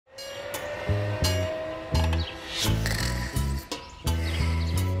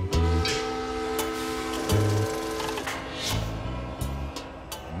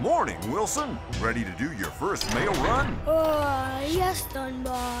morning, Wilson. Ready to do your first mail run? Yes,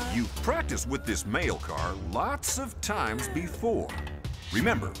 Dunbar. You've practiced with this mail car lots of times before.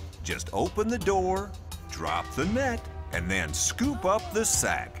 Remember, just open the door, drop the net, and then scoop up the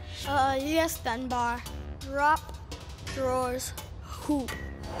sack. Yes, Dunbar. Drop, drawers, hoop.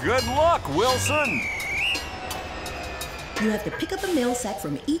 Good luck, Wilson! You have to pick up a mail sack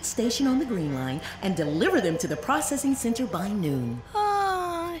from each station on the Green Line and deliver them to the processing center by noon.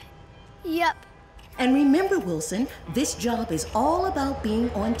 Yep. And remember, Wilson, this job is all about being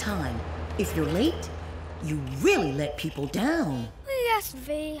on time. If you're late, you really let people down. Yes,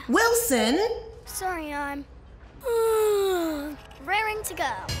 V. Wilson! Sorry, I'm raring to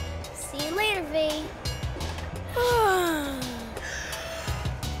go. See you later, V.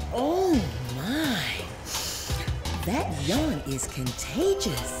 Oh, my. That yawn is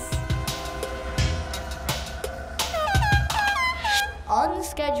contagious.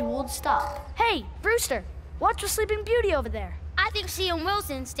 Unscheduled stop. Hey, Brewster, watch the Sleeping Beauty over there. I think she and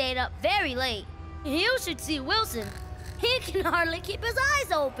Wilson stayed up very late. You should see Wilson. He can hardly keep his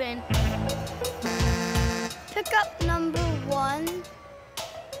eyes open. Pick up number 1.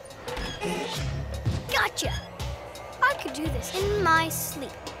 Gotcha. I could do this in my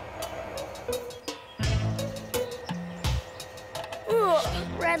sleep. Ugh,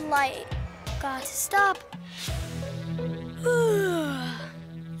 red light. Got to stop.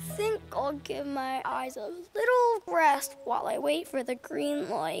 Think I'll give my eyes a little rest while I wait for the green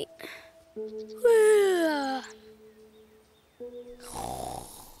light.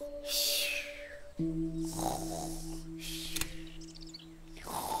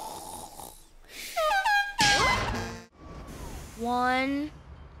 1,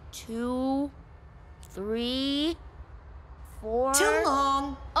 2, 3, 4. Too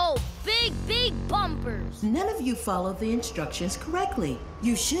long. Oh, big bumpers. None of you followed the instructions correctly.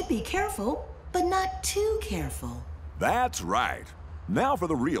 You should be careful, but not too careful. That's right. Now for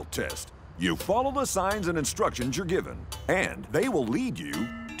the real test. You follow the signs and instructions you're given, and they will lead you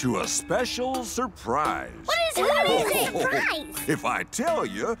to a special surprise. What is it? Surprise! If I tell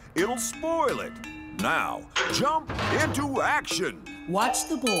you, it'll spoil it. Now, jump into action. Watch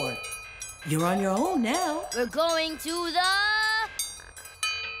the board. You're on your own now. We're going to the...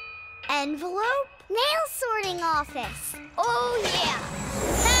 Envelope nail sorting office. Oh, yeah.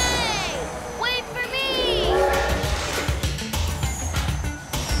 Hey, wait for me.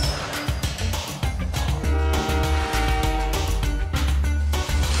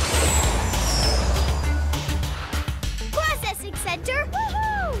 Processing center.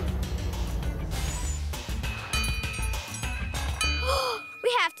 Woohoo! We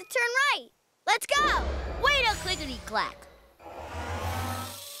have to turn right. Let's go. Wait a clickety-clack.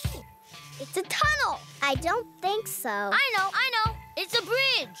 It's a tunnel. I don't think so. I know. It's a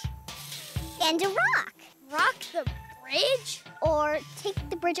bridge. And a rock. Rock the bridge? Or take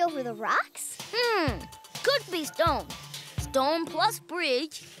the bridge over the rocks? Could be stone. Stone plus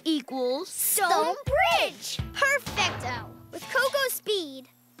bridge equals... Stone bridge. Perfecto. With Koko's speed,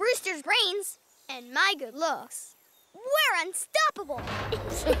 Brewster's brains, and my good looks, we're unstoppable.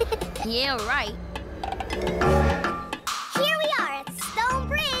 Yeah, right. Here we are at Stone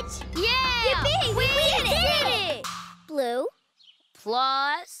Bridge. Yeah! Yippee! We did it! Blue.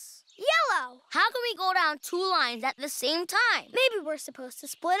 Plus... Yellow. How can we go down 2 lines at the same time? Maybe we're supposed to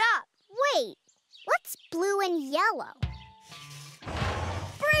split up. Wait, what's blue and yellow?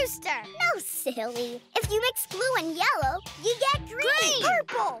 Brewster! No, silly. If you mix blue and yellow, you get green.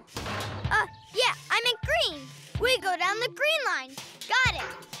 Purple. Yeah, I meant green. We go down the green line. Got it.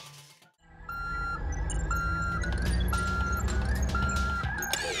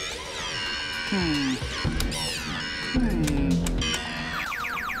 Ooh,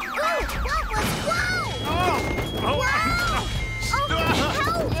 what was... Whoa! Whoa! Oh,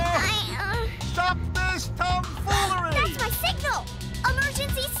 help! Stop this tomfoolery! That's my signal!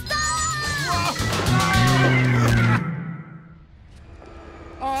 Emergency stop!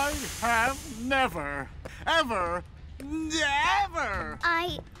 I have never, ever, never...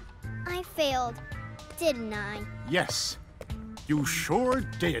 I failed, didn't I? Yes, you sure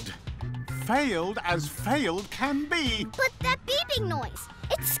did. Failed as failed can be. But that beeping noise,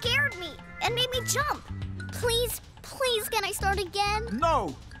 it scared me and made me jump. Please, can I start again?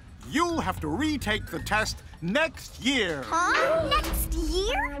 No, you'll have to retake the test next year. Huh? Next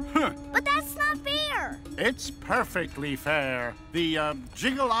year? Huh. But that's not fair. It's perfectly fair. The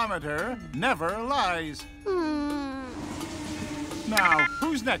jiggleometer never lies. Now,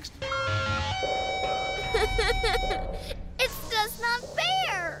 who's next? It's just not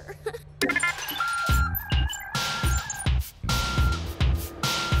fair.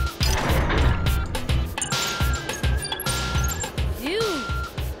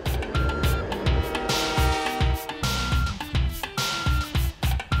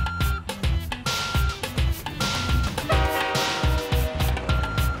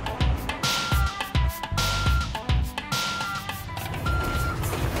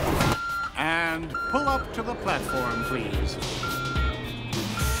 And pull up to the platform, please.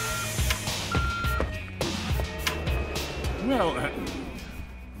 Well,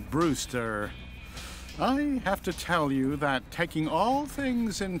 Brewster, I have to tell you that taking all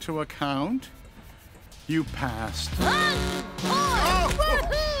things into account, you passed.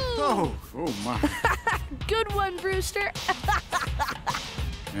 Oh my. Good one, Brewster.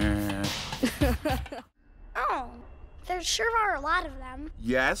 Oh, there sure are a lot of them.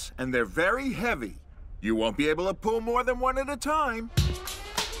 Yes, and they're very heavy. You won't be able to pull more than one at a time.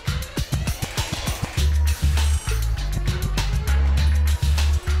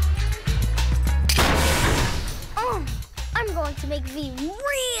 Oh, I'm going to make V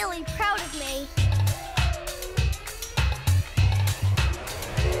really proud of me.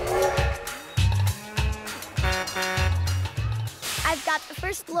 I've got the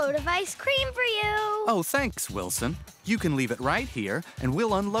first load of ice cream for you. Oh, thanks, Wilson. You can leave it right here, and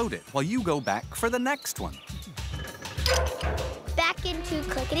we'll unload it while you go back for the next one. Back into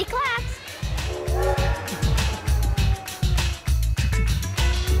clickety-clacks.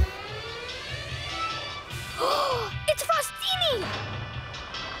 It's Frostini!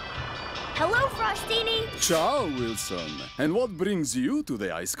 Hello, Frostini. Ciao, Wilson. And what brings you to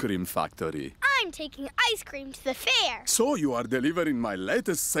the ice cream factory? I'm taking ice cream to the fair. So you are delivering my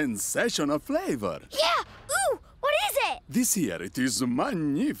latest sensational flavor. Yeah! Ooh! What is it? This year it is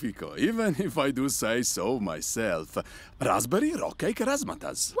magnifico, even if I do say so myself. Raspberry rock cake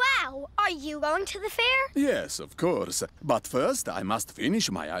razzmatazz. Wow! Are you going to the fair? Yes, of course. But first I must finish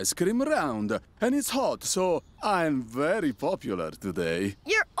my ice cream round. And it's hot, so I'm very popular today.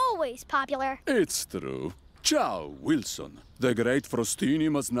 You're always popular. It's true. Ciao, Wilson. The great Frostini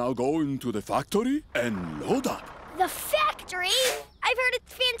must now go into the factory and load up. The factory? I've heard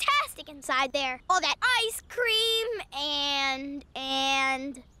it's fantastic inside there. All that ice cream and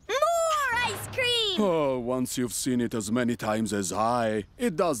more ice cream! Oh, once you've seen it as many times as I,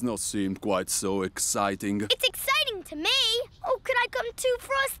 it does not seem quite so exciting. It's exciting to me. Oh, could I come too,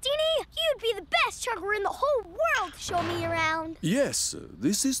 Frostini? You'd be the best chugger in the whole world to show me around. Yes,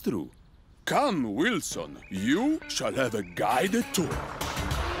 this is true. Come, Wilson. You shall have a guided tour.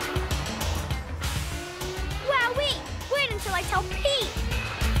 Wowee! Wait until I tell Pete.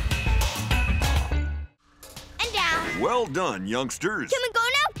 And down. Well done, youngsters. Can we go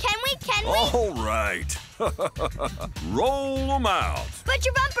now? Can we? Can we? All right. Roll them out. Put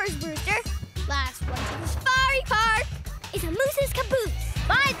your bumpers, Brewster. Last one to the safari park is a moose's caboose.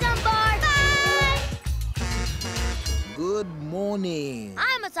 Bye, Dunbar. Bye. Good morning.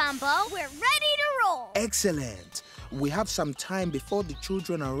 I'm a Sampo. We're ready to roll. Excellent. We have some time before the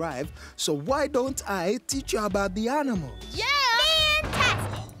children arrive, so why don't I teach you about the animals? Yeah!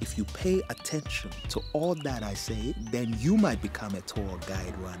 Fantastic! If you pay attention to all that I say, then you might become a tour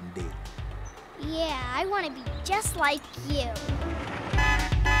guide one day. Yeah, I want to be just like you.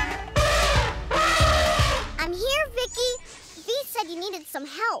 I'm here, Vicky. V said you needed some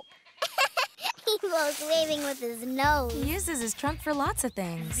help. He was waving with his nose. He uses his trunk for lots of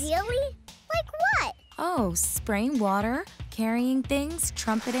things. Really? Like what? Oh, spraying water, carrying things,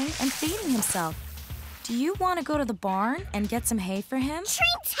 trumpeting, and feeding himself. Do you want to go to the barn and get some hay for him?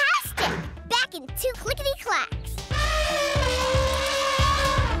 Fantastic! Back in 2 clickety-clacks.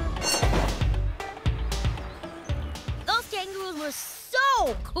 Those kangaroos were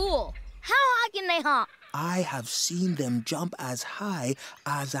so cool. How high can they hop? I have seen them jump as high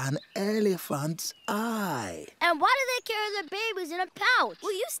as an elephant's eye. And why do they carry their babies in a pouch?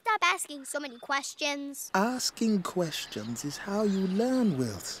 Will you stop asking so many questions? Asking questions is how you learn,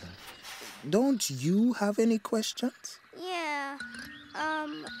 Wilson. Don't you have any questions? Yeah.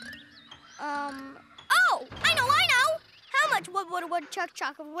 Oh! I know! How much wood would a woodchuck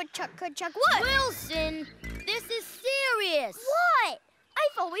chuck if a woodchuck could chuck wood? Wilson, this is serious. What?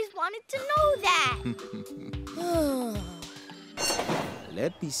 I've always wanted to know that.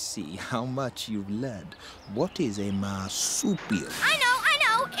 Let me see how much you've learned. What is a marsupial? I know.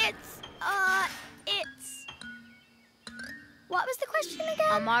 It's... What was the question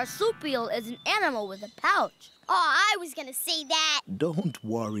again? A marsupial is an animal with a pouch. Oh, I was gonna say that. Don't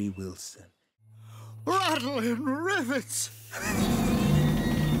worry, Wilson. Rattling rivets!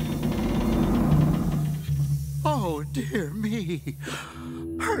 Oh, dear me.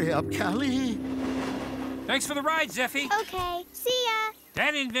 Hurry up, Callie. Thanks for the ride, Zeffie. Okay, see ya.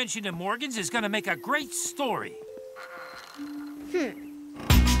 That invention of Morgan's is going to make a great story.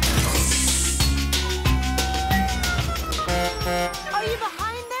 Are you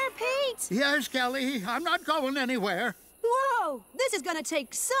behind there, Pete? Yes, Callie. I'm not going anywhere. Whoa! This is gonna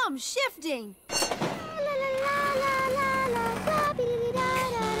take some shifting.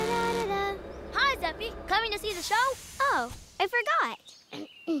 Zappy. Coming to see the show? Oh, I forgot.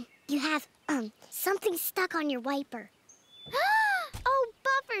 You have, something stuck on your wiper. Oh,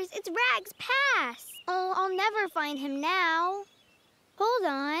 Buffers, it's Rag's pass. Oh, I'll never find him now. Hold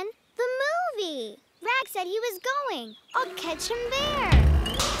on. The movie. Rag said he was going. I'll catch him there.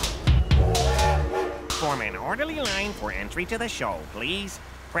 Form an orderly line for entry to the show, please.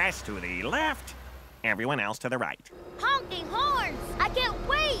 Press to the left. Everyone else to the right. Honking horns! I can't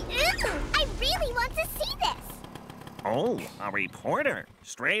wait! I really want to see this. Oh, a reporter.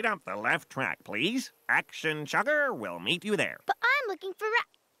 Straight up the left track, please. Action Chugger will meet you there. But I'm looking for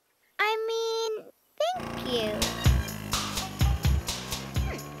thank you.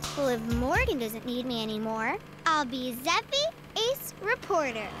 Well, if Morgan doesn't need me anymore, I'll be Zeffy, Ace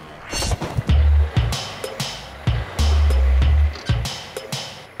Reporter.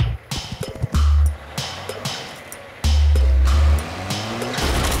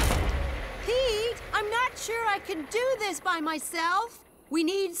 Pete, I'm not sure I can do this by myself. We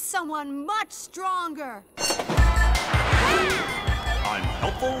need someone much stronger. I'm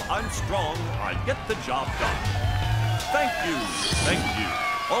helpful, I'm strong, I get the job done. Thank you, thank you.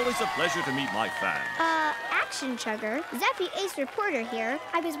 Always a pleasure to meet my fans. Action Chugger, Zeffy Ace Reporter here.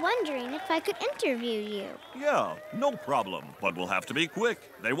 I was wondering if I could interview you. Yeah, no problem, but we'll have to be quick.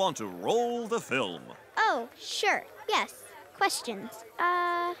 They want to roll the film. Oh, sure, yes. Questions.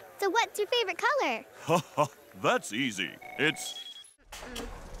 So what's your favorite color? Ha ha, that's easy. It's...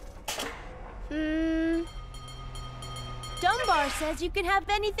 Dunbar says you can have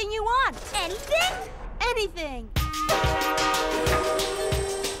anything you want. Anything? Anything.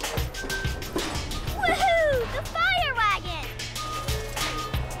 Woohoo! The fire wagon!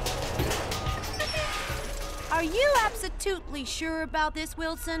 Are you absolutely sure about this,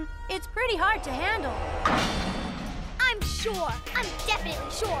 Wilson? It's pretty hard to handle. I'm sure. I'm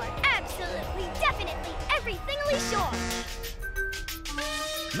definitely sure. Absolutely, definitely, everythingly sure.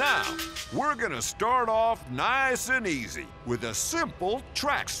 Now, we're gonna start off nice and easy with a simple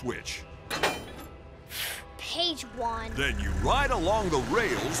track switch. Page 1. Then you ride along the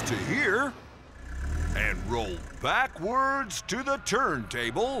rails to here and roll backwards to the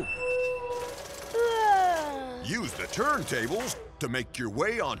turntable. Use the turntables to make your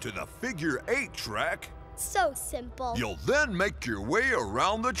way onto the figure 8 track. So simple. You'll then make your way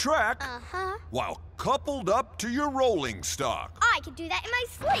around the track while coupled up to your rolling stock. I can do that in my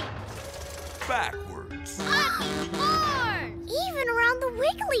sleep. Backwards. Even around the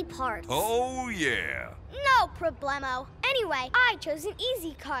wiggly parts. Oh, yeah. No problemo. Anyway, I chose an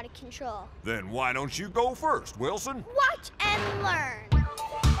easy car to control. Then why don't you go first, Wilson? Watch and learn.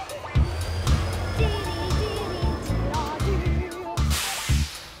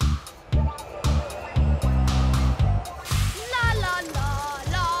 La la la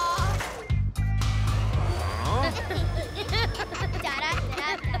la.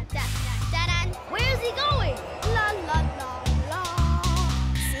 Where's he going? La la la la.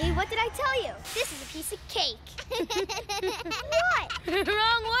 See, what did I tell you? This is a piece of cake. What?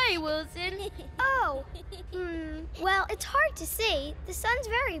 Wrong way, Wilson. Oh. Well, it's hard to see. The sun's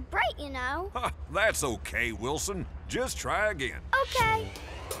very bright, you know. That's okay, Wilson. Just try again. Okay.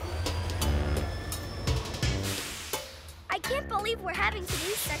 I can't believe we're having to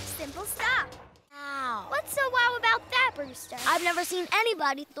do such simple stuff. Wow. What's so wow about that, Brewster? I've never seen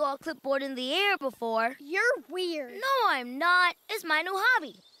anybody throw a clipboard in the air before. You're weird. No, I'm not. It's my new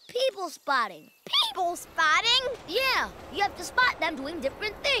hobby. People spotting. People spotting? Yeah, you have to spot them doing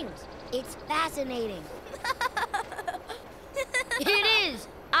different things. It's fascinating. It is.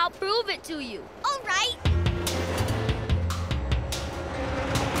 I'll prove it to you. All right.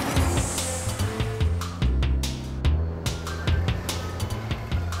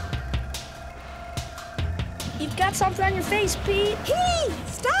 You've got something on your face, Pete. Pete,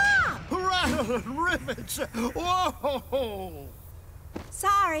 stop! Rattle and rivets! Whoa!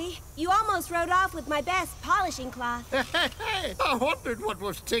 Sorry, you almost rode off with my best polishing cloth. Hey, I wondered what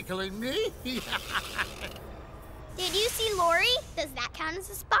was tickling me. Did you see Lori? Does that count as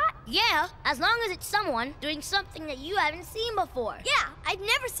a spot? Yeah, as long as it's someone doing something that you haven't seen before. Yeah, I've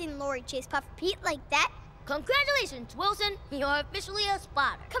never seen Lori chase Puffer Pete like that. Congratulations, Wilson. You're officially a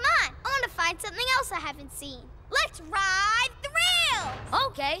spotter. Come on, I want to find something else I haven't seen. Let's ride the rails!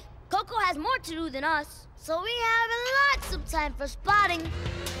 Okay, Koko has more to do than us, so we have lots of time for spotting.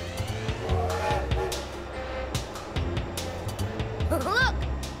 Look,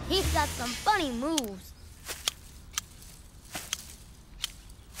 he's got some funny moves.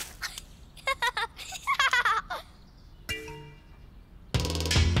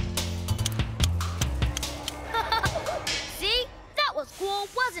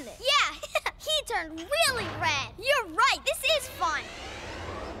 Yeah, he turned really red. You're right, this is fun.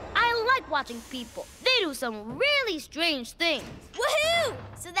 I like watching people. They do some really strange things. Woohoo!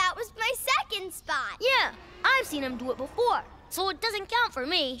 So that was my second spot. Yeah, I've seen him do it before, so it doesn't count for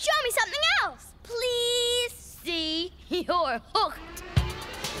me. Show me something else, please. See, you're hooked.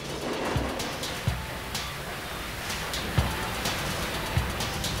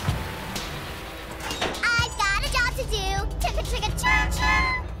 I've got a job to do.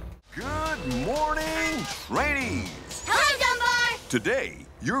 Chugga-chugga-choo-choo. Good morning, trainees. Hello, Dunbar. Today,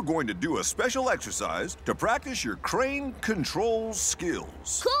 you're going to do a special exercise to practice your crane control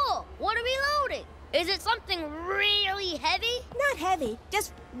skills. Cool. What are we loading? Is it something really heavy? Not heavy,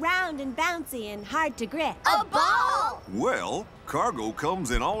 just round and bouncy and hard to grip. A ball! Well, cargo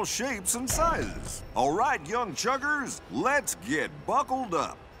comes in all shapes and sizes. All right, young chuggers, let's get buckled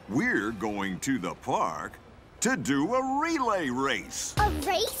up. We're going to the park to do a relay race. A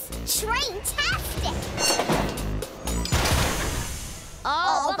race? Train-tastic!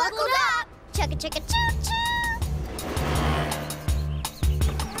 All buckled up! Chugga-chugga-choo-choo!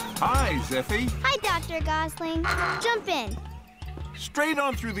 Hi, Ziffy. Hi, Dr. Gosling. Jump in. Straight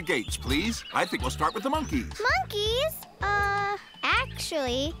on through the gates, please. I think we'll start with the monkeys. Monkeys?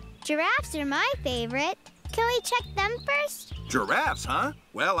 Actually, giraffes are my favorite. Can we check them first? Giraffes, huh?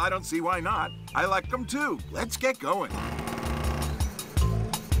 Well, I don't see why not. I like them too. Let's get going.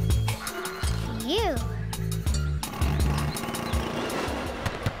 You.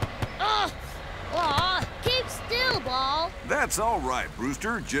 Aw, keep still, Ball. That's all right,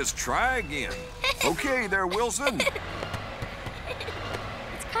 Brewster. Just try again. Okay there, Wilson. It's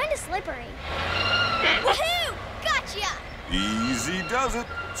kind of slippery. Woohoo! Gotcha! Easy does it.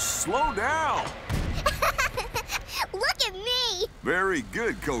 Slow down. Look at me! Very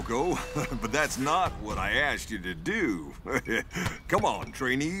good, Koko. But that's not what I asked you to do. Come on,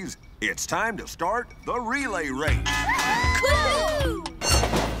 trainees. It's time to start the relay race. Woo!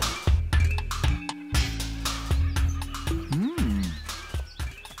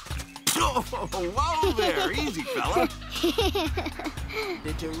 Oh, whoa there. Easy, fella.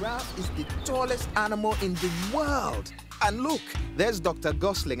 The giraffe is the tallest animal in the world. And look, there's Dr.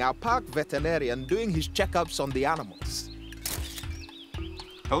 Gosling, our park veterinarian, doing his checkups on the animals.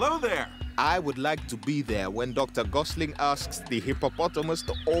 Hello there. I would like to be there when Dr. Gosling asks the hippopotamus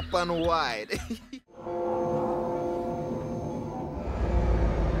to open wide.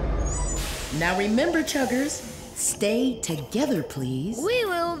 Now remember, Chuggers, stay together, please. We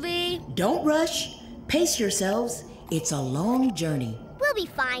will be. Don't rush. Pace yourselves. It's a long journey. We'll be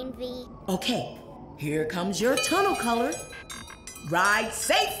fine, V. Okay, here comes your tunnel color. Ride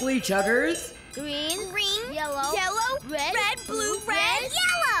safely, Chuggers. Green, yellow, red, blue, red,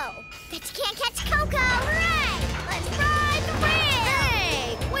 yellow. Bet you can't catch Koko. Hooray! Let's ride the rail!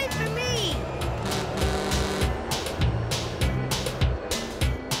 Hey, wait for me.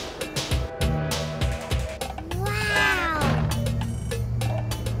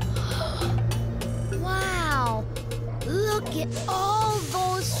 Wow. Look at all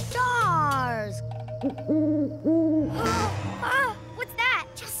those stars. What's that?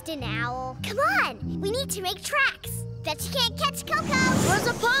 Just an owl. Come on, we need to make tracks. Bet you can't catch Koko. We're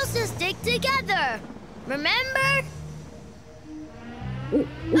supposed to stick together. Remember?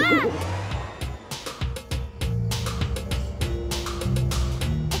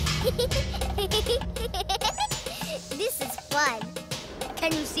 This is fun.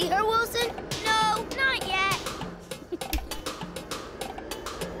 Can you see her, Wilson? No, not yet.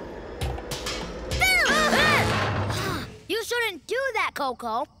 You shouldn't do that,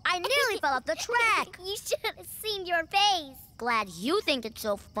 Koko. I nearly fell off the track. You should have seen your face. Glad you think it's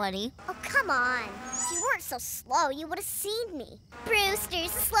so funny. Oh, come on. If you weren't so slow, you would have seen me.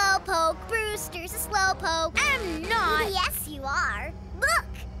 Brewster's a slowpoke. Brewster's a slowpoke. I'm not. Yes, you are. Look.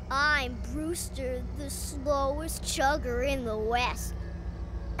 I'm Brewster, the slowest chugger in the West.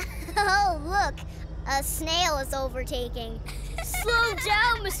 Oh, look. A snail is overtaking. Slow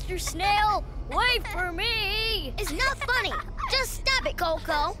down, Mr. Snail. Wait for me. It's not funny. Just stop it,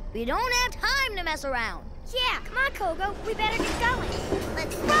 Koko. We don't have time to mess around. Yeah, come on, Koko. We better get going.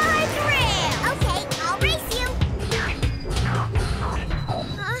 Let's ride the rail. Okay, I'll race you.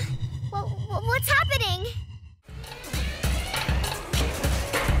 What's happening?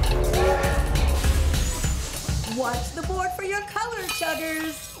 Watch the board for your color,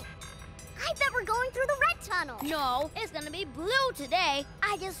 Chuggers. I bet we're going through the red tunnel. No, it's gonna be blue today.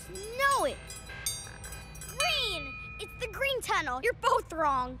 I just know it. Green! It's the green tunnel. You're both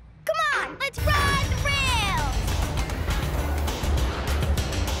wrong. Come on, let's ride the rail!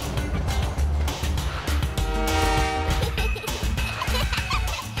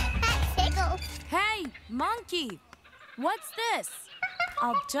 That tickles. Monkey, what's this?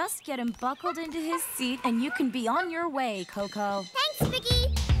 I'll just get him buckled into his seat and you can be on your way, Koko. Thanks,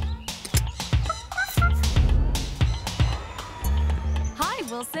 Vicky. Hi,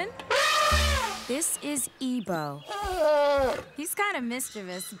 Wilson. This is Ebo. He's kind of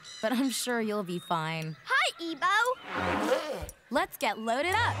mischievous, but I'm sure you'll be fine. Hi, Ebo. Let's get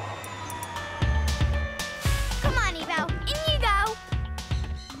loaded up. Come on, Ebo. In you go.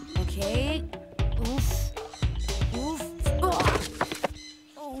 Okay. Oof. Oof. Oh.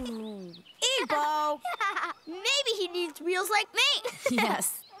 Ebo! Maybe he needs wheels like me.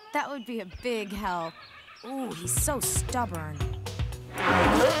 Yes, that would be a big help. Ooh, he's so stubborn.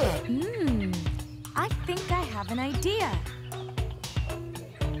 I think I have an idea.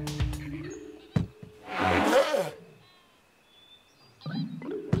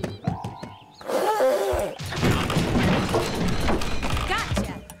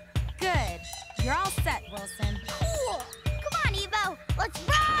 Gotcha. Good. You're all set, Wilson. Cool. Come on, Ebo. Let's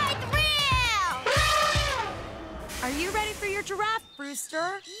ride the rail. Are you ready for your giraffe, Brewster?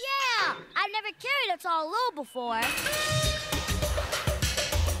 Yeah! I've never carried a tall load before.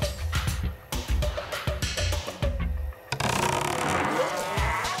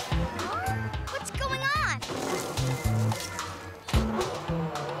 What's going on?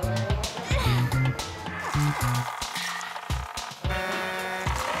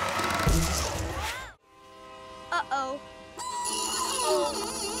 Uh-oh.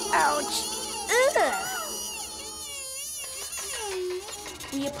 Ouch. Ugh.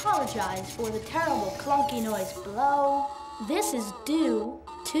 We apologize for the terrible clunky noise below. This is due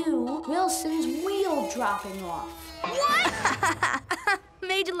to Wilson's wheel dropping off. What?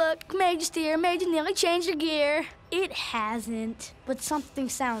 Made you look, made you steer, made you nearly change your gear. It hasn't, but something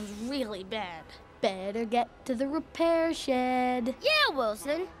sounds really bad. Better get to the repair shed. Yeah,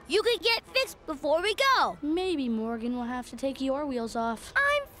 Wilson. You could get fixed before we go. Maybe Morgan will have to take your wheels off.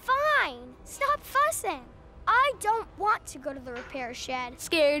 I'm fine. Stop fussing. I don't want to go to the repair shed.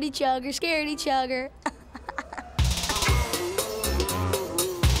 Scaredy chugger, scaredy chugger.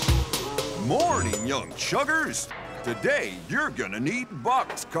 Morning, young chuggers. Today, you're gonna need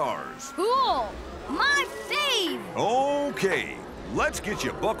boxcars. Cool. My fave. Okay, let's get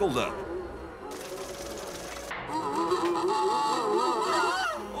you buckled up.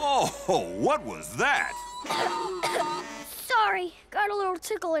 Oh, what was that? Sorry, got a little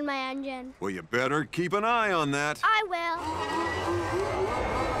tickle in my engine. Well, you better keep an eye on that. I will.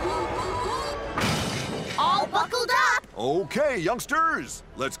 All buckled up. Okay, youngsters,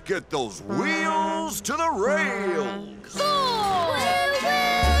 let's get those wheels to the rails. Woo,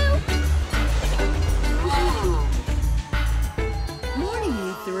 woo. Morning,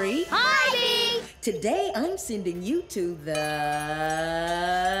 you three. Hi, Bee. Today I'm sending you to the...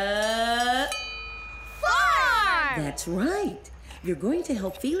 farm! That's right. You're going to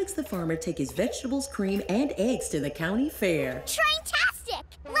help Felix the farmer take his vegetables, cream, and eggs to the county fair. Train-tastic!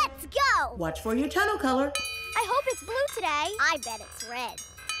 Let's go! Watch for your tunnel color. I hope it's blue today. I bet it's red.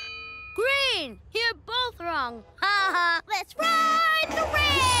 Green. You're both wrong. Ha ha. Let's ride the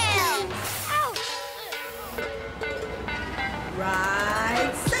rails! Ouch!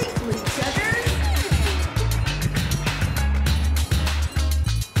 Ride safely, Chuggers.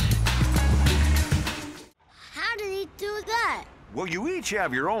 How did he do that? Well, you each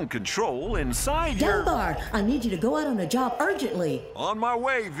have your own control inside your... Dunbar, I need you to go out on a job urgently. On my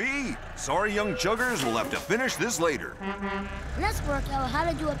way, V. Sorry, young chuggers, we'll have to finish this later. Let's work out how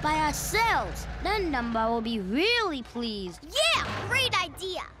to do it by ourselves. Then Dumbo will be really pleased. Yeah, great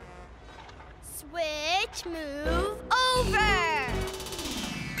idea. Switch, move, over.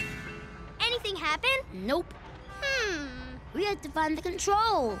 Anything happen? Nope. We have to find the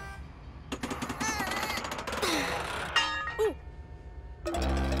control. Must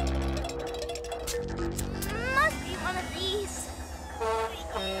be one of these.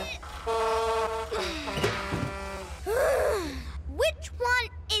 Which one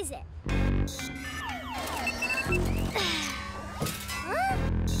is it?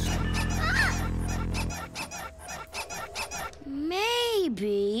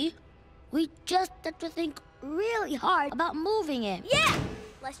 Maybe we just have to think really hard about moving it. Yeah,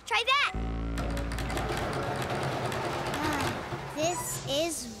 let's try that. This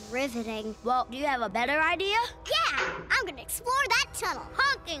is riveting. Well, do you have a better idea? Yeah, I'm gonna explore that tunnel.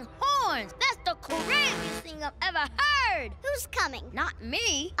 Honking horns! That's the craziest thing I've ever heard! Who's coming? Not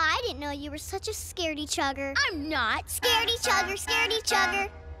me. I didn't know you were such a scaredy chugger. I'm not. Scaredy chugger, scaredy chugger.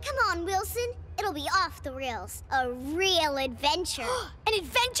 Come on, Wilson. It'll be off the rails. A real adventure. An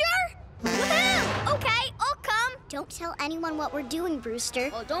adventure? Woohoo! Okay, I'll come. Don't tell anyone what we're doing, Brewster.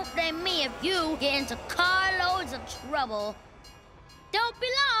 Well, don't blame me if you get into carloads of trouble. Don't be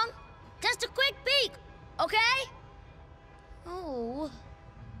long. Just a quick peek, okay? Oh.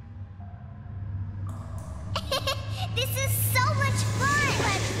 This is so much fun!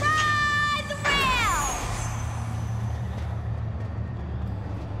 Let's ride the rails!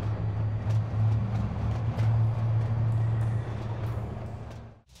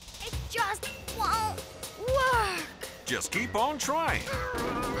 It just won't work. Just keep on trying.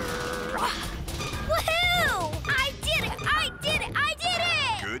 Woohoo! I did it! I did it! I did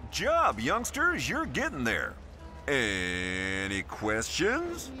it! Good job, youngsters. You're getting there. Any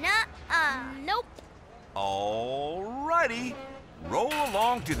questions? Nuh-uh. Nope. All righty. Roll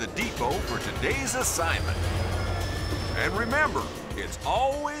along to the depot for today's assignment. And remember, it's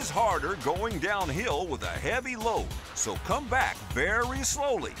always harder going downhill with a heavy load, so come back very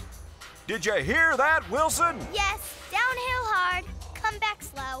slowly. Did you hear that, Wilson? Yes, downhill hard, come back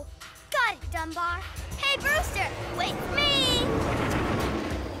slow. Got it, Dunbar. Hey, Brewster, wait for me.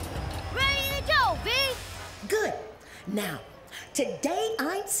 Ready to go, V. Good. Now, today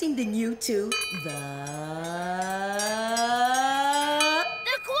I'm sending you to the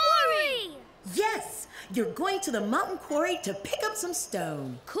quarry! Yes, you're going to the mountain quarry to pick up some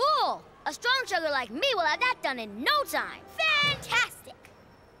stone. Cool! A strong chugger like me will have that done in no time. Fantastic!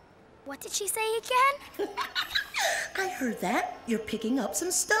 What did she say again? I heard that. You're picking up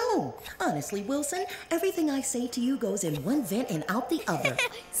some stone. Honestly, Wilson, everything I say to you goes in one vent and out the other.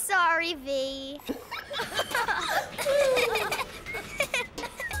 Sorry, V.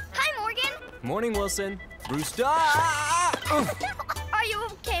 Hi, Morgan. Morning, Wilson. Brewster! Are you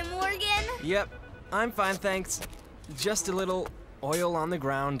okay, Morgan? Yep, I'm fine, thanks. Just a little oil on the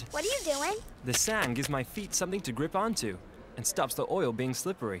ground. What are you doing? The sand gives my feet something to grip onto and stops the oil being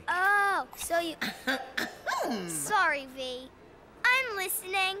slippery. Oh, so you... Sorry, V. I'm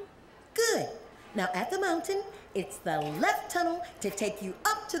listening. Good. Now at the mountain, it's the left tunnel to take you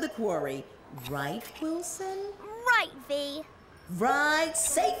up to the quarry. Right, Wilson? Right, V. Ride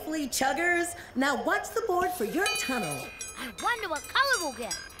safely, Chuggers. Now watch the board for your tunnel. I wonder what color we'll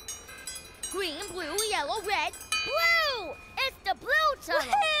get. Green, blue, yellow, red, blue! It's the blue tunnel!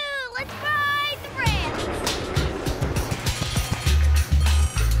 Woohoo! Let's ride the rails!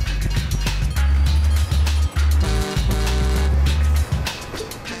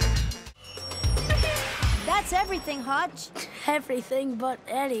 That's everything, Hodge. Everything but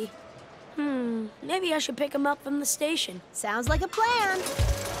Eddie. Maybe I should pick him up from the station. Sounds like a plan.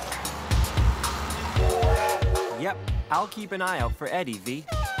 Yep, I'll keep an eye out for Eddie, V.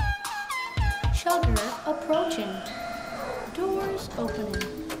 Chugger approaching. Doors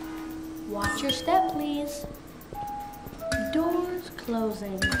opening. Watch your step, please. Doors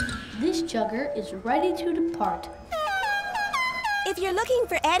closing. This chugger is ready to depart. If you're looking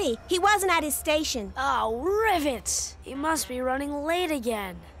for Eddie, he wasn't at his station. Oh, rivets! He must be running late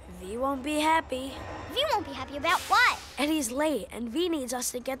again. V won't be happy. V won't be happy about what? Eddie's late, and V needs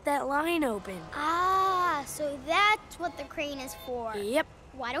us to get that line open. Ah, so that's what the crane is for. Yep.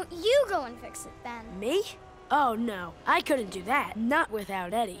 Why don't you go and fix it then? Me? Oh, no. I couldn't do that. Not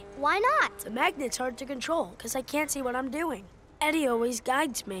without Eddie. Why not? The magnet's hard to control, because I can't see what I'm doing. Eddie always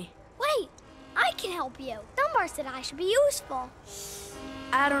guides me. Wait, I can help you. Dunbar said I should be useful.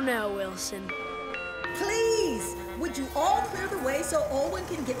 I don't know, Wilson. Please, would you all clear the way so Owen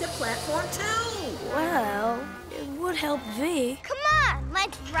can get to platform 2? Well, it would help V. Come on,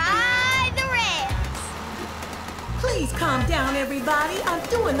 let's ride the rails. Please calm down, everybody. I'm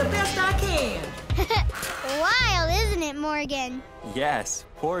doing the best I can. Wild, isn't it, Morgan? Yes,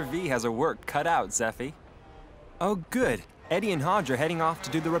 poor V has her work cut out, Zeffy. Oh, good. Eddie and Hodge are heading off to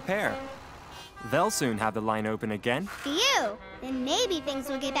do the repair. They'll soon have the line open again. Phew! Then maybe things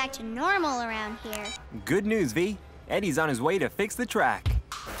will get back to normal around here. Good news, V. Eddie's on his way to fix the track.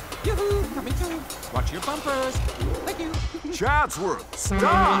 Yoo-hoo! Coming too. Watch your bumpers. Thank you. Chatsworth,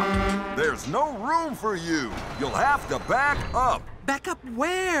 stop! There's no room for you. You'll have to back up. Back up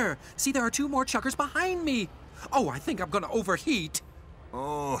where? See, there are 2 more chuggers behind me. Oh, I think I'm gonna overheat.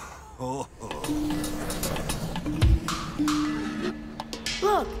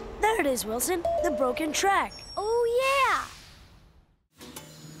 Look, there it is, Wilson. The broken track. Oh, yeah.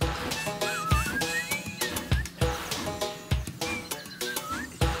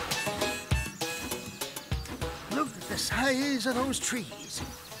 Look at the size of those trees.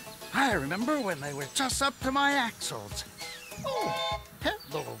 I remember when they were just up to my axles. Oh,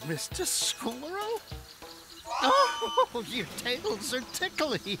 hello, Mr. Squirrel. Oh, your tails are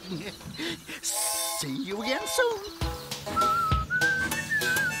tickling. See you again soon.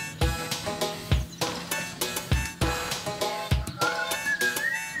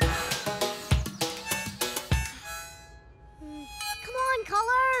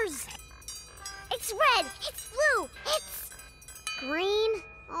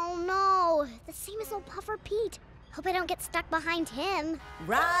 behind him.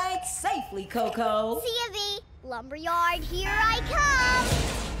 Ride safely, Koko. See ya, V. Lumberyard, here I come.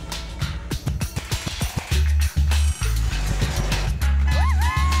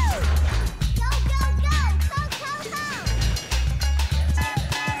 Woohoo! Go, go, go! Go, go, go!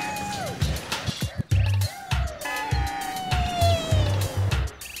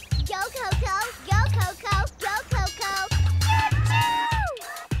 Go, Koko! Go, Koko! Go, Koko!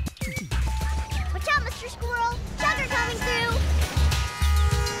 Watch out, Mr. Squirrel! Chugger coming through!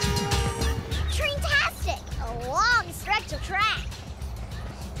 Train-tastic! A long stretch of track.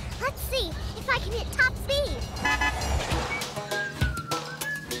 Let's see if I can hit top speed.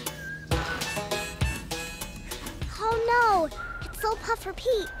 Oh no! It's so Puffer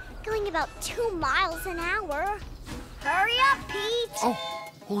Pete, going about 2 miles an hour. Hurry up, Pete! Oh,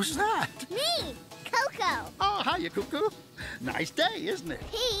 who's that? Me! Koko! Oh, hiya, Cuckoo. Nice day, isn't it?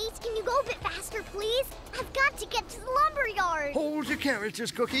 Pete, can you go a bit faster, please? I've got to get to the lumberyard. Hold your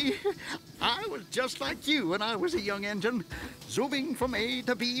carriages, Cookie. I was just like you when I was a young engine, zooming from A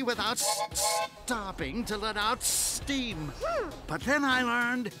to B without stopping to let out steam. But then I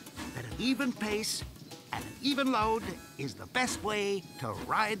learned that an even pace and an even load is the best way to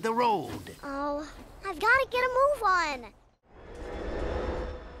ride the road. Oh, I've got to get a move on.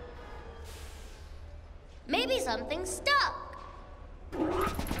 Maybe something's stuck.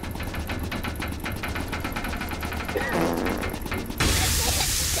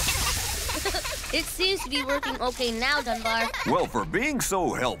 It seems to be working okay now, Dunbar. Well, for being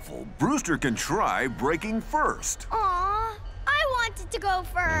so helpful, Brewster can try braking first. Aw, I wanted to go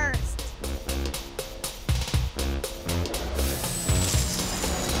first.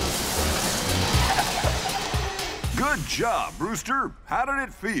 Good job, Brewster. How did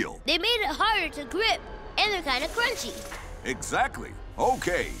it feel? They made it harder to grip, and they're kind of crunchy. Exactly.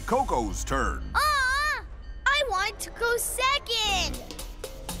 Okay, Koko's turn. Aw, I want to go second.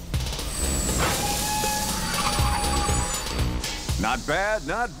 Not bad,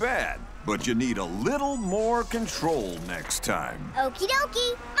 not bad. But you need a little more control next time. Okie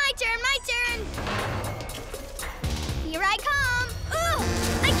dokie. My turn, my turn. Here I come. Ooh,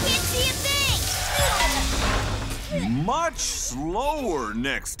 I can't see a thing. Much slower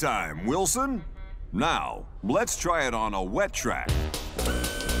next time, Wilson. Now, let's try it on a wet track.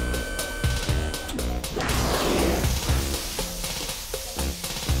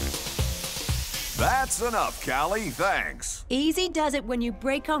 That's enough, Callie. Thanks. Easy does it when you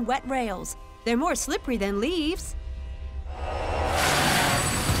brake on wet rails. They're more slippery than leaves.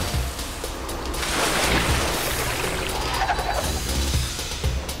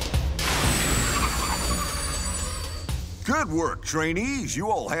 Good work, trainees.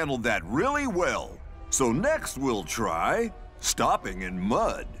 You all handled that really well. So next we'll try stopping in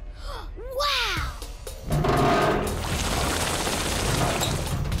mud. Wow!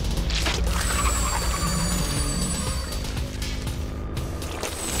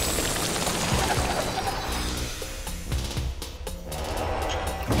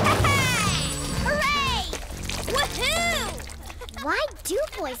 Why do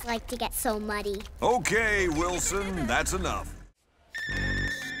boys like to get so muddy? Okay, Wilson, that's enough.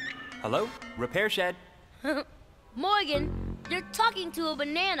 Hello? Repair shed. Morgan, you're talking to a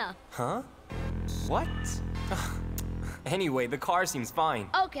banana. Huh? What? Anyway, the car seems fine.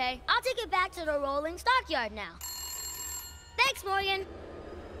 Okay, I'll take it back to the rolling stockyard now. Thanks, Morgan.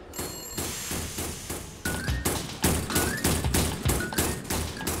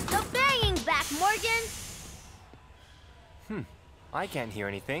 The banging's back, Morgan. I can't hear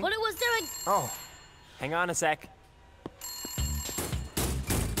anything. But it was doing... Oh, hang on a sec.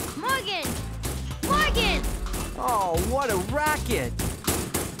 Morgan! Morgan! Oh, what a racket!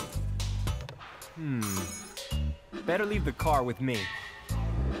 Better leave the car with me.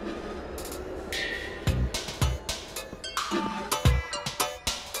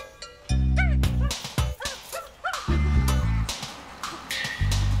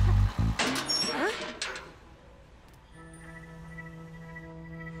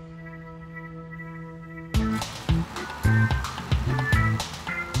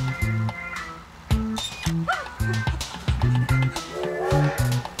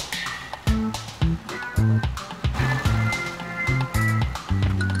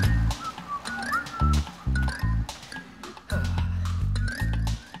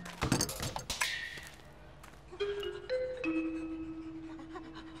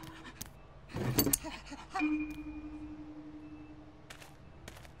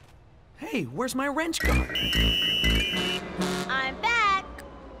 Hey, where's my wrench gone? I'm back.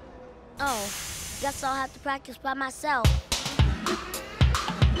 Oh, guess I'll have to practice by myself.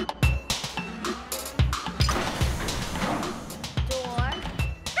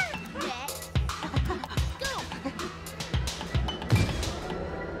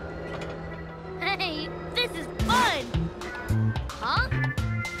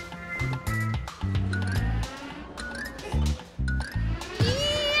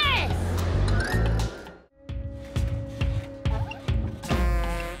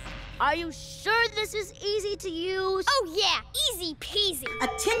 Are you sure this is easy to use? Oh, yeah, easy peasy.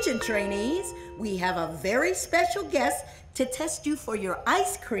 Attention, trainees. We have a very special guest to test you for your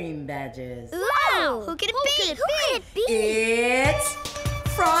ice cream badges. Wow! Who could it be? Who could it be? It's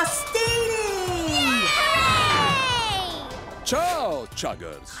Frostini! Hooray! Ciao,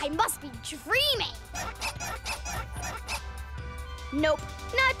 Chuggers. I must be dreaming. Nope,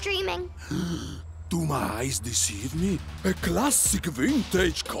 not dreaming. Do my eyes deceive me? A classic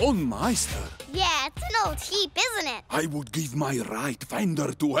vintage cone meister. Yeah, it's an old heap, isn't it? I would give my right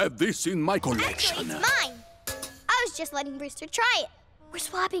finder to have this in my collection. Actually, it's mine. I was just letting Brewster try it. We're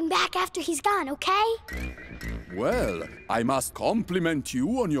swapping back after he's gone, okay? Well, I must compliment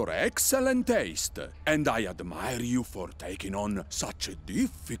you on your excellent taste. And I admire you for taking on such a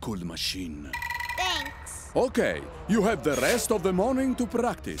difficult machine. Thanks. Okay, you have the rest of the morning to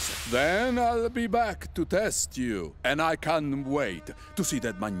practice. Then I'll be back to test you. And I can't wait to see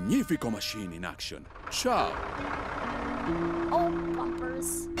that magnifico machine in action. Ciao. Oh,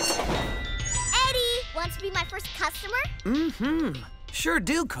 bumpers. Eddie, wants to be my first customer? Mm-hmm. Sure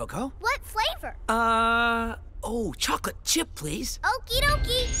do, Koko. What flavor? Oh, chocolate chip, please. Okie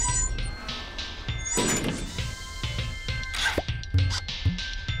dokie.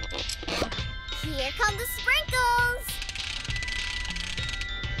 Here come the sprinkles.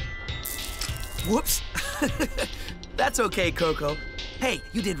 Whoops. That's okay, Koko. Hey,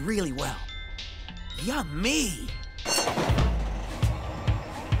 you did really well. Yummy.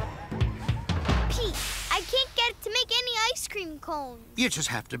 Pete, I can't get it to make any ice cream cones. You just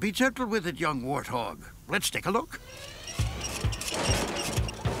have to be gentle with it, young warthog. Let's take a look.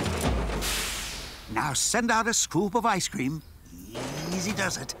 Now send out a scoop of ice cream. Easy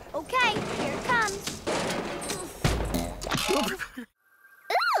does it. Okay, here it comes.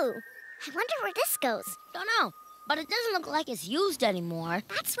 Ooh, I wonder where this goes. Don't know, but it doesn't look like it's used anymore.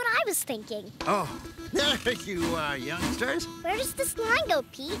 That's what I was thinking. Oh, there you are, youngsters. Where does this line go,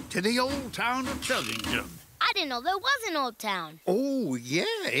 Pete? To the old town of Chuggington. I didn't know there was an old town. Oh,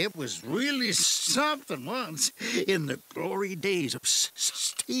 yeah, it was really something once in the glory days of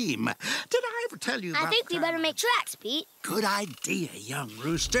steam. Did I ever tell you that? I think we better make tracks, Pete. Good idea, young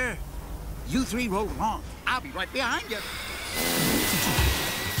rooster. You three roll along. I'll be right behind you.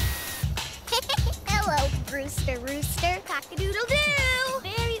 Hello, Brewster Rooster. Cock-a-doodle-doo.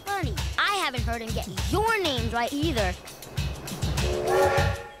 Very funny. I haven't heard him get your names right either.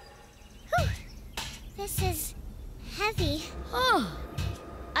 Whew. This is heavy. Oh,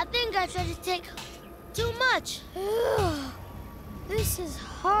 I think I tried to take too much. This is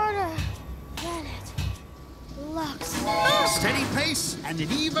harder than it looks. Steady pace and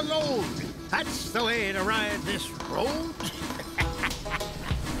an even load. That's the way to ride this road.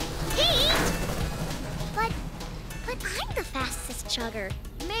 Pete! But I'm the fastest chugger.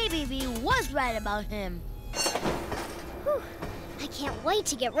 Maybe we was right about him. Whew. I can't wait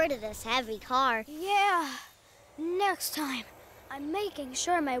to get rid of this heavy car. Yeah. Next time, I'm making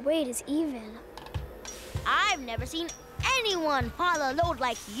sure my weight is even. I've never seen anyone haul a load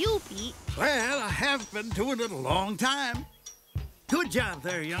like you, Pete. Well, I have been doing it a long time. Good job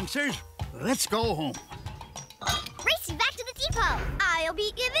there, youngsters. Let's go home. Racing back to the depot. I'll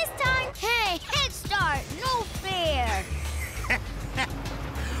beat you this time. Hey, head start. No fair.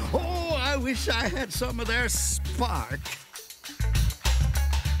 Oh, I wish I had some of their spark.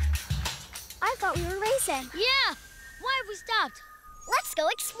 I thought we were racing. Yeah. Why have we stopped? Let's go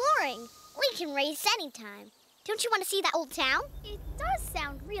exploring. We can race anytime. Don't you want to see that old town? It does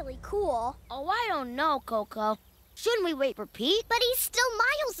sound really cool. Oh, I don't know, Koko. Shouldn't we wait for Pete? But he's still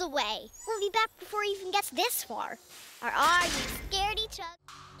miles away. We'll be back before he even gets this far. Or are you scaredy Chug?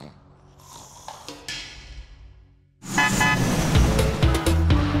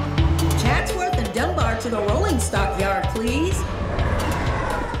 Chatsworth and Dunbar to the rolling stock yard, please.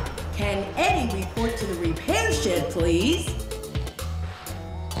 Can Eddie report to the repair shed, please?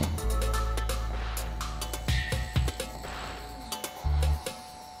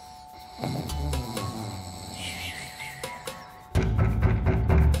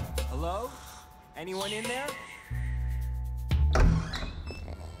 Hello? Anyone in there?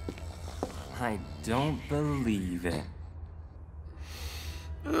 I don't believe it.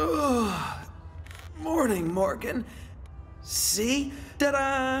 Morning, Morgan. See?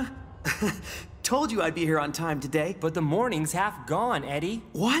 Ta-da! Told you I'd be here on time today. But the morning's half gone, Eddie.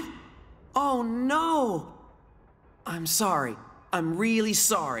 What? Oh, no! I'm sorry. I'm really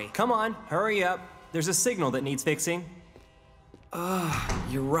sorry. Come on, hurry up. There's a signal that needs fixing.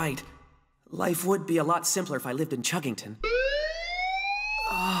 You're right. Life would be a lot simpler if I lived in Chuggington.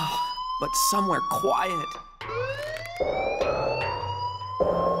 But somewhere quiet.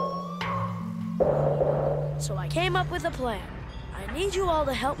 So I came up with a plan. I need you all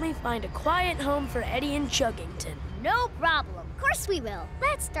to help me find a quiet home for Eddie in Chuggington. No problem. Of course we will.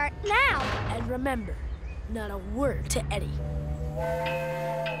 Let's start now. And remember, not a word to Eddie.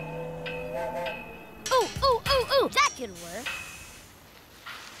 Ooh, that could work.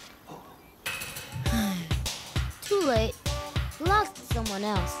 Too late. Lost to someone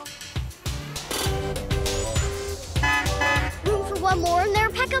else. Room for one more in there,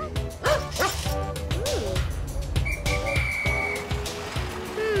 Peckham?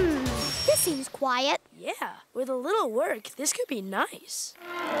 This seems quiet. Yeah, with a little work, this could be nice.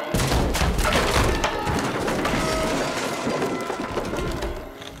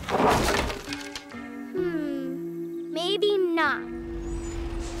 Maybe not.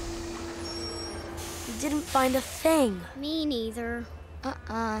 You didn't find a thing. Me neither.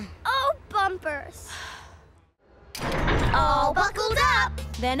 Oh, bumpers. All buckled up.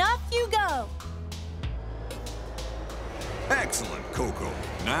 Then off you go. Excellent, Koko.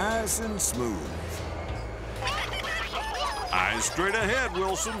 Nice and smooth. Eyes straight ahead,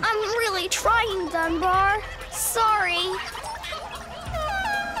 Wilson. I'm really trying, Dunbar. Sorry.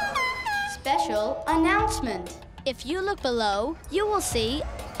 Special announcement. If you look below, you will see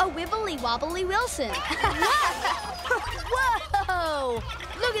a wibbly-wobbly Wilson. Whoa!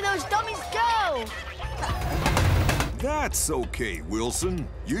 Look at those dummies go! That's okay, Wilson.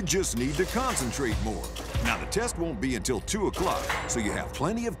 You just need to concentrate more. Now, the test won't be until 2 o'clock, so you have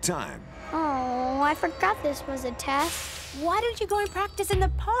plenty of time. Oh, I forgot this was a test. Why don't you go and practice in the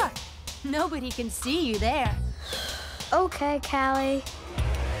park? Nobody can see you there. Okay, Callie.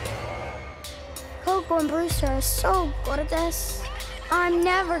 Koko and Brewster are so good at this. I'm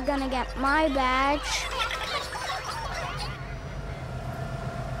never gonna get my badge.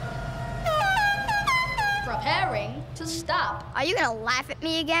 Preparing to stop. Are you gonna laugh at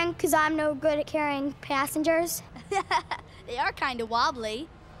me again because I'm no good at carrying passengers? They are kind of wobbly.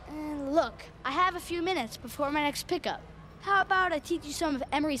 Look, I have a few minutes before my next pickup. How about I teach you some of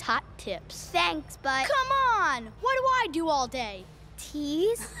Emery's hot tips? Thanks, but... Come on! What do I do all day?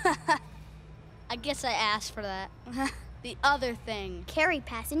 Tease? I guess I asked for that. The other thing. Carry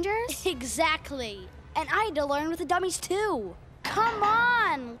passengers? Exactly. And I had to learn with the dummies, too. Come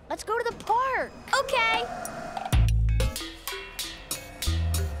on! Let's go to the park. Okay.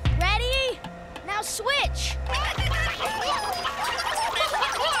 Ready? Now switch.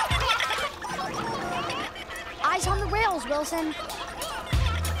 Eyes on the rails, Wilson.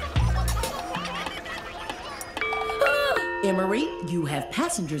 Emery, you have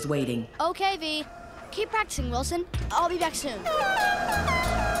passengers waiting. Okay, V. Keep practicing, Wilson. I'll be back soon.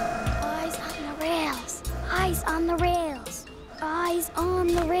 Eyes on the rails. Eyes on the rails. Eyes on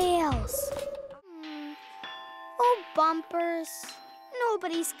the rails. Oh, bumpers.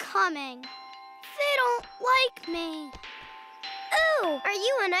 Nobody's coming. They don't like me. Ooh, are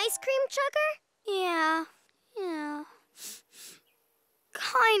you an ice cream chugger? Yeah.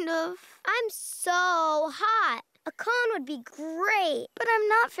 Kind of. I'm so hot. A cone would be great, but I'm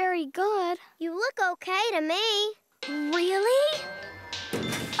not very good. You look okay to me. Really?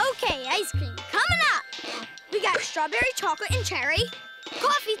 Okay, ice cream coming up. We got strawberry, chocolate, and cherry.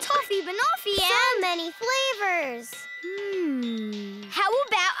 Coffee, toffee, banoffee, and... So many flavors. How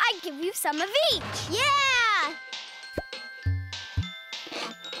about I give you some of each? Yeah!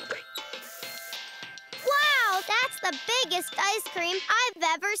 Wow, that's the biggest ice cream I've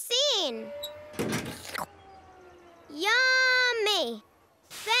ever seen. Yummy!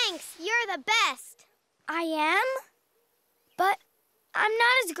 Thanks, you're the best. I am? But I'm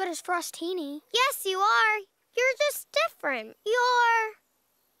not as good as Frostini. Yes, you are. You're just different. You're...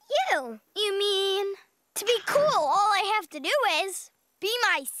 you. You mean... to be cool, all I have to do is... be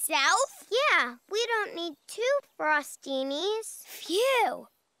myself? Yeah, we don't need 2 Frostinis. Phew.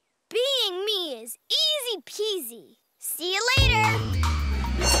 Being me is easy peasy. See you later.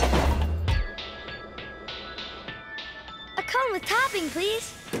 A cone with topping,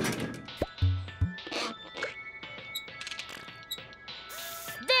 please.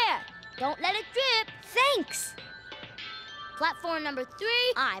 There! Don't let it drip. Thanks. Platform number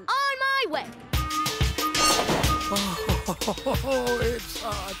 3, I'm on my way. Oh, it's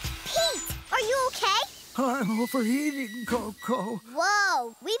hot. Pete, are you okay? I'm overheating, Koko.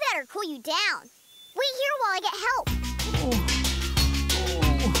 Whoa, we better cool you down. Wait here while I get help.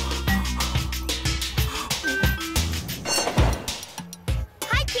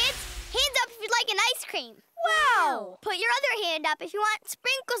 Hi, kids. Hands up if you'd like an ice cream. Wow. Put your other hand up if you want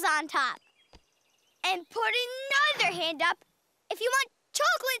sprinkles on top. And put another hand up if you want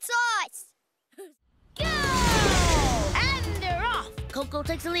chocolate sauce. Go! And they're off. Koko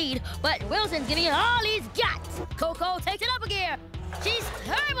Koko takes the lead, but Wilson's giving it all he's got. Koko takes it up a gear. She's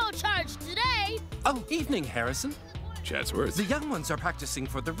turbocharged today. Oh, evening, Harrison. Chatsworth. The young ones are practicing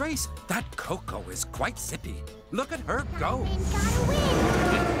for the race. That Koko is quite zippy. Look at her go.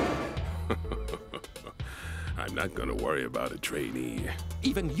 I'm not gonna worry about a trainee.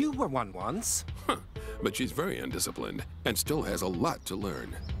 Even you were one once. But she's very undisciplined and still has a lot to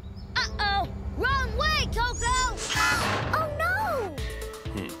learn. Uh-oh! Wrong way, Koko! Oh, no!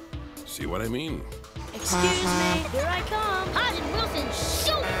 See what I mean? Excuse me, here I come. Hodge and Wilson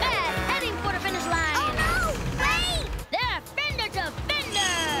shoot past, heading for the finish line. Oh, no! Wait! They're fender to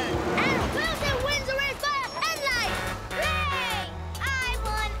fender! And Wilson wins the race by a headlight! Hooray! I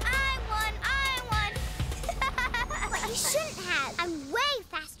won! But you shouldn't have. I'm way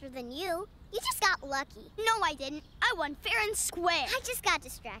faster than you. You just got lucky. No, I didn't. I won fair and square. I just got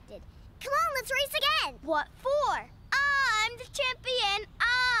distracted. Come on, let's race again. What for? I'm the champion.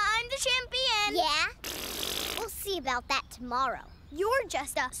 I'm the champion. Yeah? We'll see about that tomorrow. You're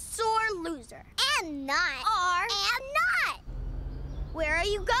just a sore loser. And not. And not. Where are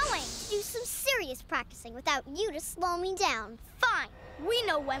you going? To do some serious practicing without you to slow me down. Fine. We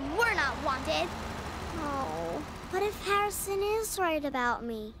know when we're not wanted. Oh, but if Harrison is right about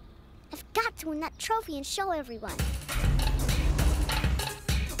me, I've got to win that trophy and show everyone.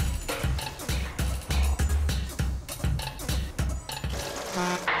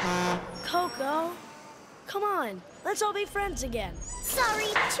 Koko, come on. Let's all be friends again. Sorry,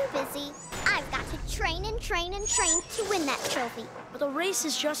 too busy. I've got to train and train and train to win that trophy. But the race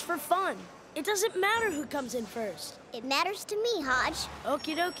is just for fun. It doesn't matter who comes in first. It matters to me, Hodge.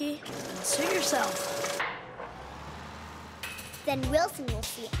 Okie dokie. Suit yourself. Then Wilson will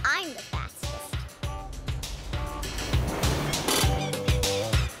see I'm the fastest.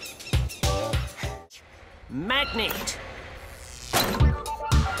 Magnet.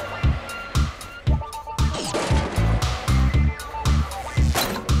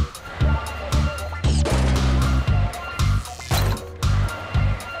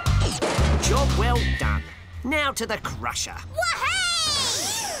 Job well done. Now to the crusher. Wahey!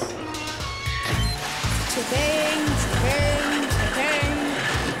 Bang, bang, bang.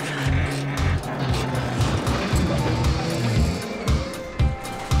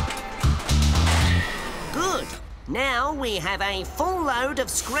 Good. Now we have a full load of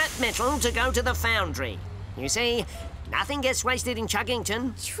scrap metal to go to the foundry. You see, nothing gets wasted in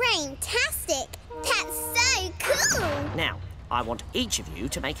Chuggington. Train-tastic! That's so cool! Now, I want each of you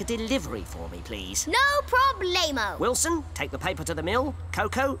to make a delivery for me, please. No problemo. Wilson, take the paper to the mill.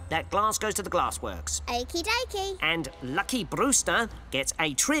 Koko, that glass goes to the glassworks. Okie dokie. And lucky Brewster gets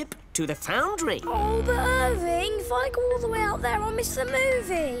a trip to the foundry. Oh, but Irving, if I go all the way out there, I'll miss the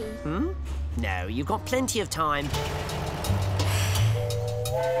movie. No, you've got plenty of time.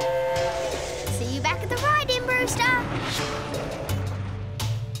 See you back at the ride-in, Brewster.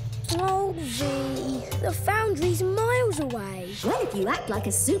 Oh, V, the foundry's miles away. Well, if you act like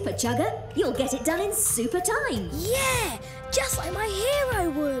a super chugger, you'll get it done in super time. Yeah, just like my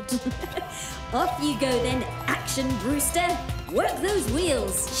hero would. Off you go then, Action Brewster. Work those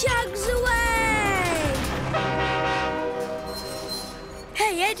wheels. Chugs away!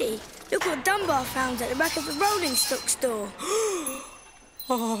 Hey, Eddie, look what Dunbar found at the back of the rolling stock store.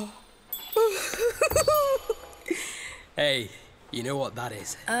 Oh. Hey, you know what that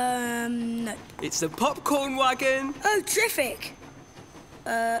is? No. It's the popcorn wagon. Oh, terrific.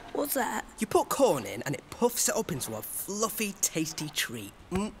 What's that? You put corn in and it puffs it up into a fluffy, tasty treat.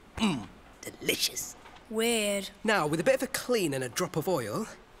 Delicious. Weird. Now, with a bit of a clean and a drop of oil,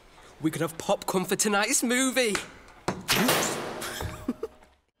 we could have popcorn for tonight's movie.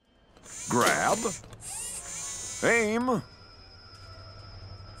 Grab, aim,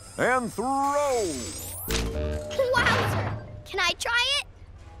 and throw. Wowzer! Can I try it?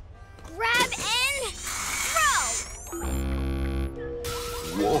 Grab and throw!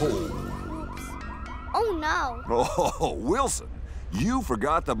 Whoa. Oh, no. Oh, Wilson, you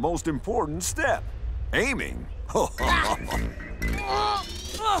forgot the most important step, aiming. I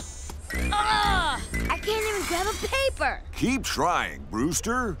can't even grab a paper. Keep trying,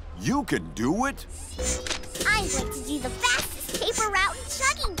 Brewster. You can do it. I'm going to do the fastest paper route in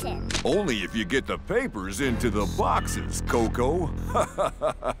Chuggington. Only if you get the papers into the boxes, Koko.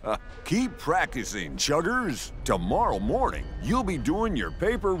 Keep practicing, Chuggers. Tomorrow morning, you'll be doing your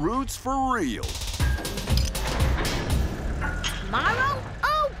paper routes for real. Tomorrow?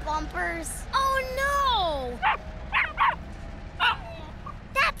 Oh, bumpers. Oh, no!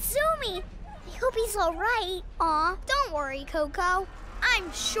 That's Zumi. I hope he's all right. Aw, don't worry, Koko.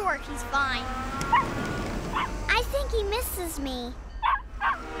 I'm sure he's fine. I think he misses me.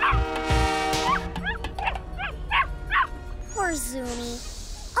 Poor Zoomy.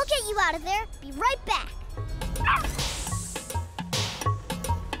 I'll get you out of there. Be right back.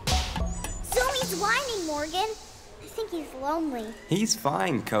 Zoomy's whining, Morgan. I think he's lonely. He's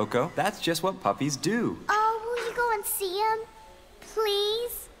fine, Koko. That's just what puppies do. Oh, will you go and see him?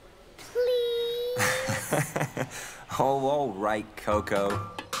 Please? Please? Oh, all right, Koko.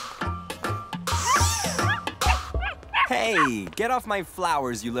 Hey, get off my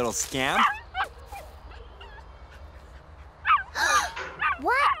flowers, you little scamp.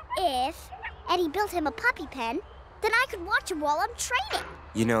 What if Eddie built him a puppy pen? Then I could watch him while I'm training.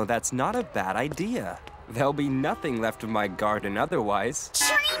 You know, that's not a bad idea. There'll be nothing left of my garden otherwise.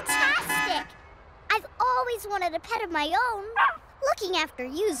 Fantastic! I've always wanted a pet of my own. Looking after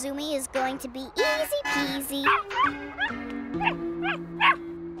you, Zoomy, is going to be easy peasy.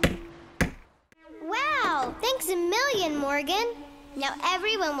 Wow, thanks a million, Morgan. Now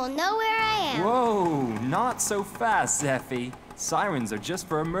everyone will know where I am. Whoa, not so fast, Zeffy. Sirens are just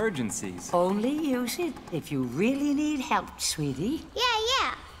for emergencies. Only use it if you really need help, sweetie.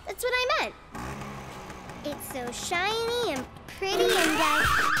 Yeah, that's what I meant. It's so shiny and pretty and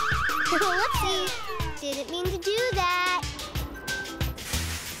whoopsie, didn't mean to do that.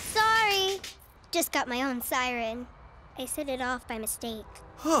 Sorry, just got my own siren. I set it off by mistake.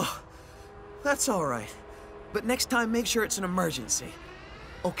 Oh, that's all right. But next time, make sure it's an emergency.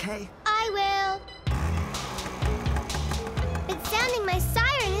 Okay? I will. But sounding my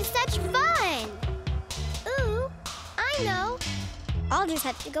siren is such fun. Ooh, I know. I'll just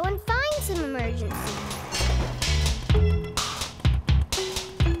have to go and find some emergencies.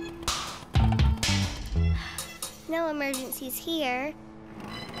 No emergencies here.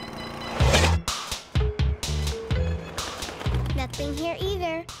 Nothing here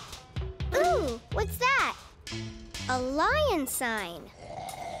either. Ooh, what's that? A lion sign.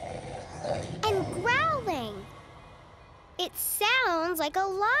 And growling. It sounds like a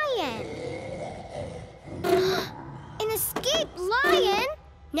lion. An escaped lion?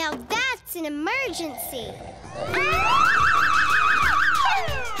 Now that's an emergency.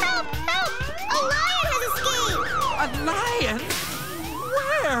 Help! Help! A lion has escaped! A lion?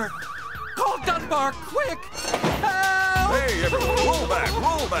 Where? Call Dunbar, quick! Help! Hey, everyone, roll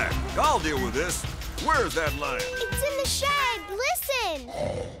back. I'll deal with this. Where's that lion? It's in the shed. Listen.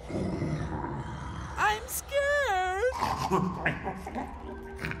 I'm scared.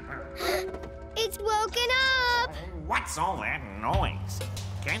 It's woken up. What's all that noise?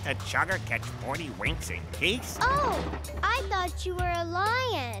 Can't a chugger catch 40 winks in peace? Oh, I thought you were a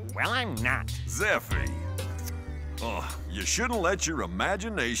lion. Well, I'm not. Zeffy. Oh, you shouldn't let your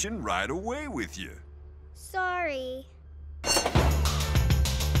imagination ride away with you. Sorry.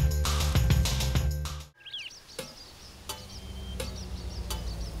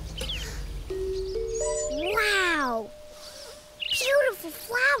 Wow! Beautiful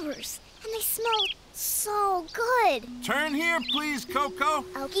flowers, and they smell so good. Turn here, please, Koko.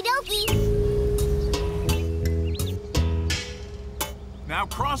 Okie dokie. Now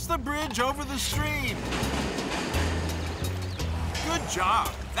cross the bridge over the stream. Good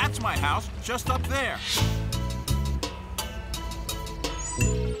job. That's my house, just up there.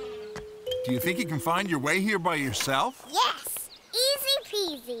 Do you think you can find your way here by yourself? Yes, easy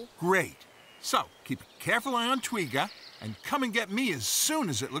peasy. Great. So, keep a careful eye on Twiga, and come and get me as soon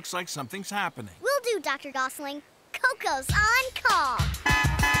as it looks like something's happening. Will do, Dr. Gosling. Koko's on call.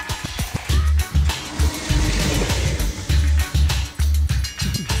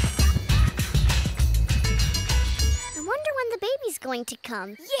 I wonder when the baby's going to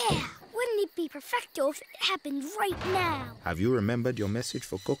come. Yeah! Wouldn't it be perfecto if it happened right now? Have you remembered your message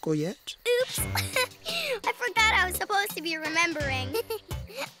for Koko yet? Oops. I forgot I was supposed to be remembering.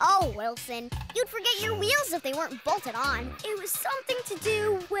 Oh, Wilson. You'd forget your wheels if they weren't bolted on. It was something to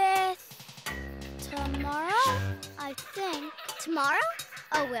do with... tomorrow, I think. Tomorrow?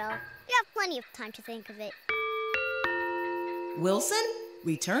 Oh, well. You have plenty of time to think of it. Wilson,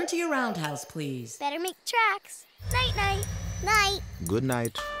 return to your roundhouse, please. Better make tracks. Night-night. Night. Good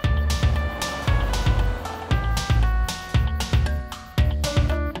night.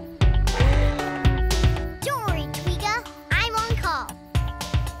 Don't worry, Twiga. I'm on call.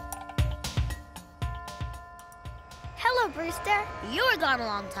 Hello, Brewster. You were gone a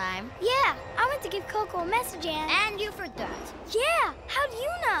long time. Yeah, I went to give Koko a message And you forgot. Yeah, how do you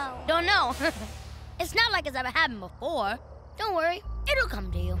know? Don't know. It's not like it's ever happened before. Don't worry, it'll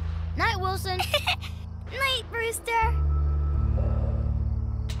come to you. Night, Wilson. Night, Brewster.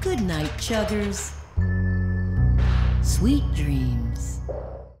 Good night, Chuggers. Sweet dreams.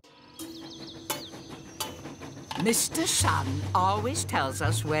 Mr. Sun always tells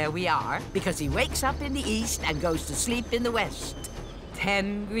us where we are because he wakes up in the east and goes to sleep in the west.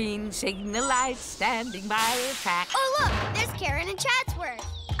 10 green signal lights standing by the track. Oh, look! There's Karen and Chatsworth.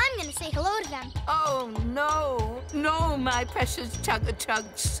 I'm gonna say hello to them. Oh, no. No, my precious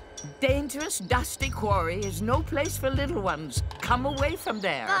Chugger-Chugs. Dangerous, dusty quarry is no place for little ones. Come away from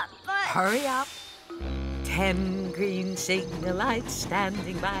there. But... Hurry up. 10 green signal lights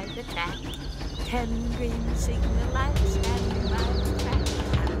standing by the track. 10 green signal lights standing by the track.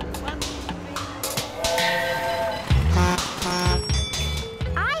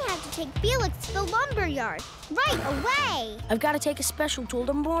 I have to take Felix to the lumber yard right away. I've got to take a special tool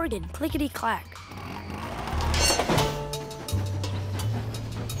to Morgan. Clickety-clack.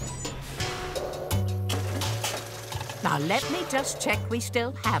 Now, let me just check we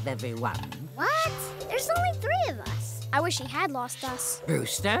still have everyone. What? There's only 3 of us. I wish he had lost us.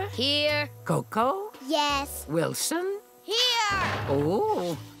 Brewster? Here. Koko? Yes. Wilson? Here.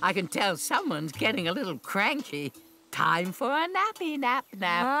 Oh, I can tell someone's getting a little cranky. Time for a nappy nap.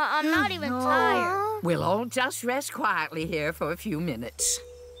 I'm not even tired. We'll all just rest quietly here for a few minutes.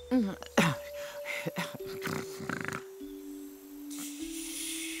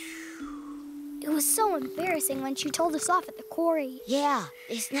 It was so embarrassing when she told us off at the quarry. Yeah,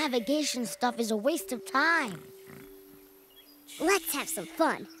 this navigation stuff is a waste of time. Let's have some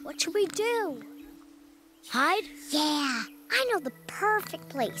fun. What should we do? Hide? Yeah, I know the perfect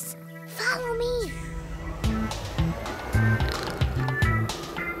place. Follow me.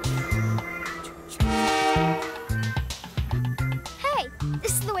 Hey,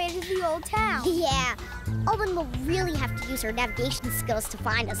 this is the way to the old town. Yeah, Owen will really have to use her navigation skills to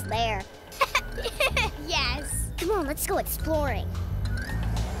find us there. Yes. Come on, let's go exploring.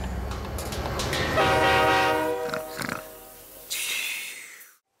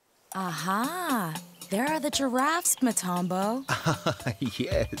 Aha! There are the giraffes, Matambo.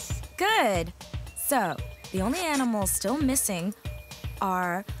 Yes. Good. So, the only animals still missing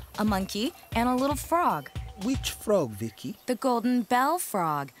are a monkey and a little frog. Which frog, Vicky? The golden bell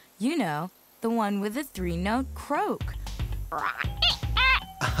frog. You know, the one with the 3-note croak.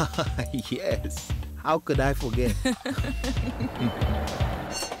 Yes. How could I forget? Ooh,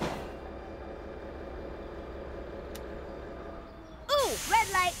 red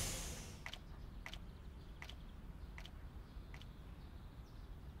light.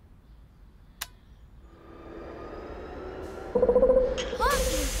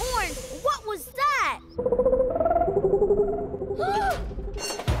 Honking horns! What was that?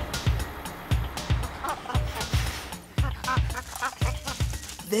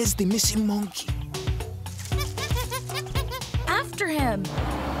 There's the missing monkey. After him.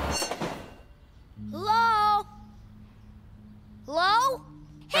 Hello? Hello?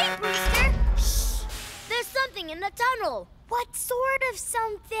 Hey, Brewster! Shh! There's something in the tunnel. What sort of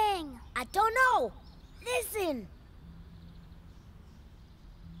something? I don't know. Listen.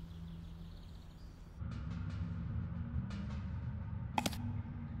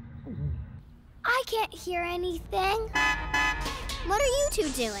 I can't hear anything. What are you two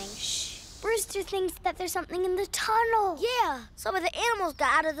doing? Shh. Brewster thinks that there's something in the tunnel. Yeah, some of the animals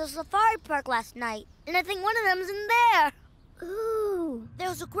got out of the safari park last night, and I think one of them's in there. Ooh. There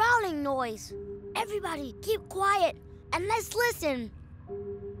was a growling noise. Everybody, keep quiet, and let's listen.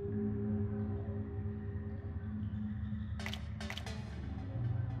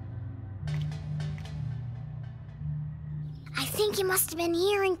 I think you must have been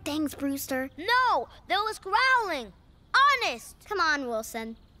hearing things, Brewster. No, there was growling. Honest. Come on,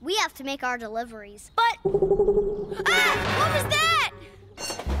 Wilson. We have to make our deliveries. But... Ah! What was that?